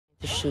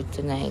To shoot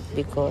tonight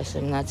because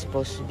I'm not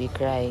supposed to be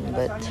crying,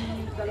 but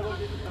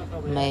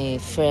my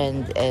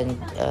friend and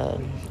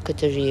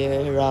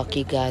couturier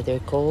Rocky Gather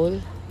Cole,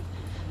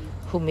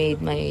 who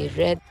made my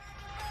red.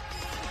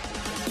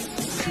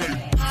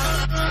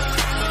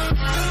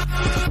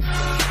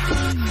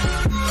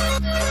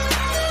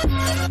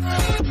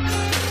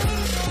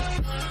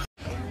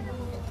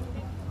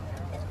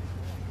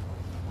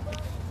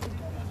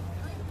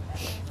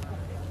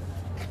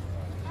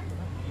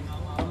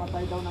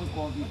 Namatay daw ng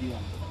COVID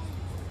yan.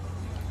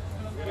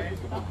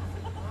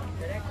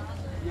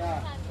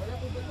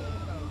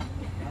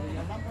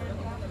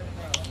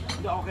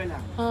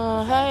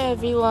 Hi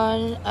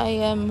everyone, I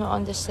am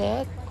on the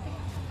set.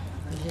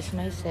 This is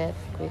my set.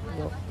 Quick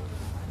look.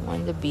 I'm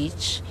on the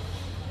beach.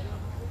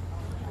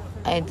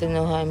 I don't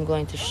know how I'm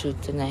going to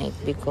shoot tonight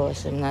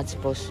because I'm not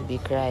supposed to be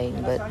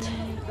crying, but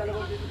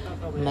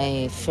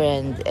my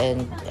friend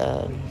and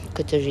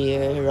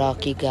couturier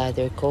Rocky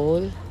Gather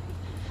Cole,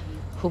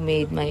 who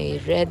made my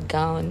red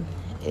gown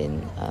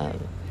in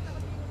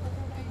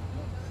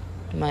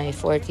my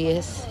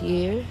 40th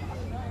year,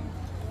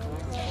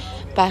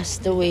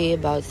 passed away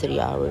about 3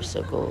 hours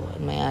ago.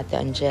 And my ate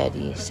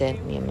Angeli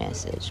sent me a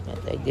message,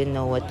 but I didn't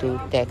know what to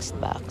text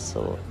back.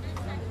 So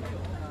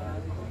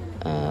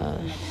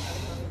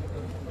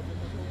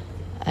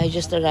I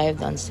just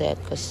arrived on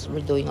set because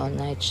we're doing all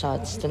night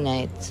shots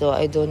tonight. So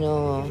I don't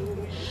know.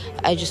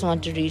 I just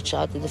want to reach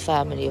out to the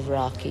family of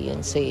Rocky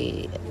and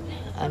say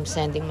I'm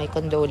sending my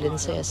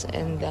condolences,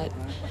 and that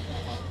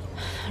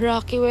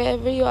Rocky,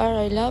 wherever you are,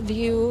 I love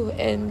you,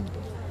 and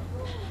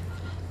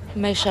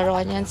my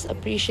Sharonians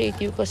appreciate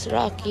you because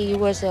Rocky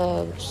was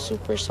a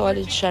super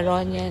solid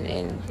Sharonian,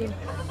 and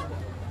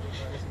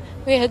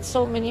we had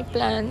so many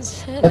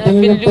plans, and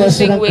I've been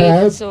losing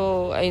weight,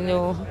 so I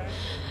know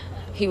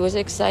he was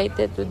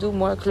excited to do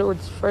more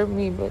clothes for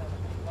me, but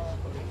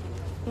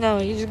now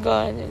he's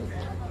gone, and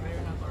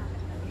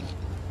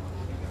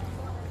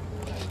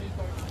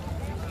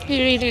he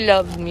really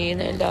loved me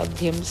and I loved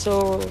him.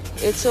 So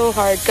it's so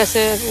hard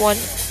kasi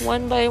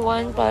one by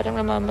one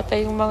parang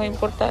namamatay yung mga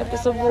importante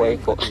sa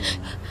buhay ko.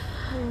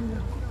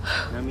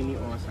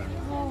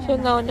 So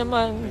now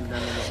naman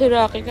si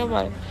Rocky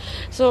naman.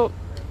 So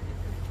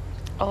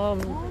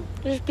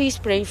just please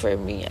pray for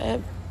me.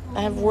 I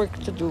have work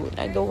to do.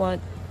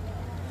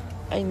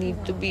 I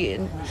need to be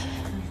in.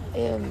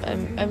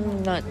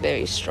 I'm not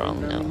very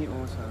strong now,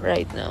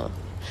 right now.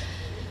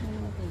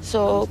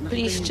 So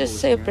please just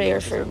say a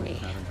prayer for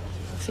me.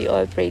 If you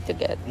all pray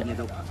together.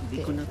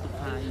 Okay.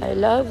 I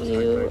love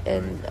you,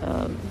 and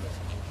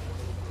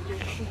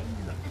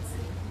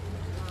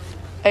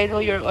I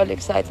know you're all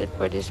excited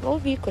for this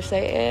movie because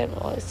I am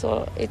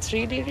also. It's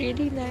really,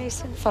 really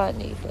nice and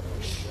funny.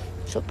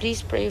 So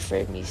please pray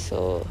for me.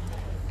 So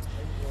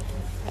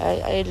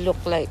I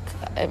look like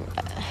I'm.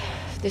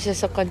 This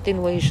is a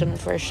continuation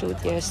for a shoot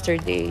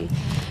yesterday.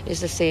 It's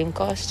the same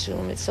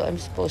costume. So I'm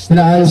supposed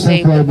to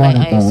say that my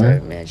eyes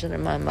are medyo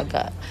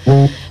namamaga.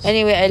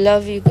 Anyway, I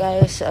love you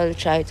guys. I'll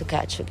try to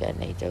catch you again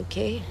later,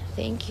 okay?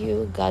 Thank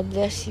you. God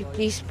bless you.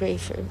 Please pray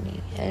for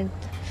me. And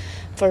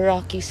for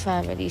Rocky's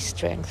family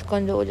strength.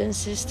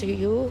 Condolences to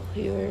you.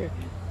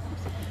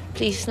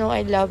 Please know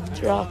I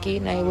loved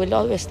Rocky and I will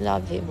always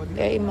love him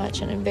very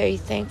much, and I'm very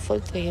thankful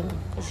to him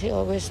because he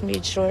always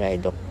made sure I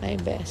looked my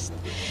best.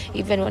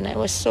 Even when I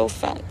was so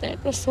fat and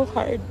it was so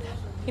hard,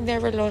 he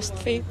never lost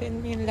faith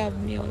in me and loved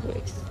me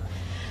always.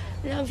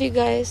 Love you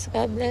guys.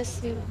 God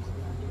bless you.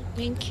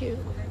 Thank you.